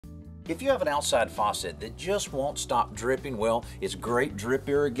If you have an outside faucet that just won't stop dripping, well, it's great drip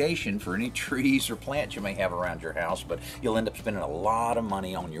irrigation for any trees or plants you may have around your house, but you'll end up spending a lot of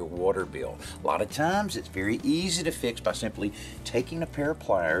money on your water bill. A lot of times it's very easy to fix by simply taking a pair of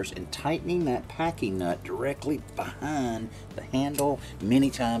pliers and tightening that packing nut directly behind the handle. Many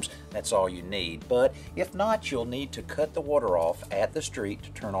times that's all you need, but if not, you'll need to cut the water off at the street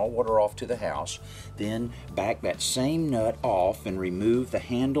to turn all water off to the house. Then back that same nut off and remove the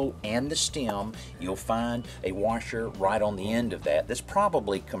handle and the stem. You'll find a washer right on the end of that that's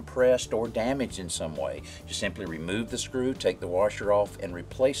probably compressed or damaged in some way. Just simply remove the screw, take the washer off, and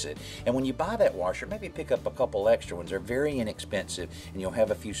replace it. And when you buy that washer, maybe pick up a couple extra ones. They're very inexpensive, and you'll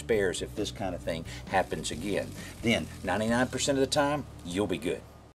have a few spares if this kind of thing happens again. Then 99% of the time, you'll be good.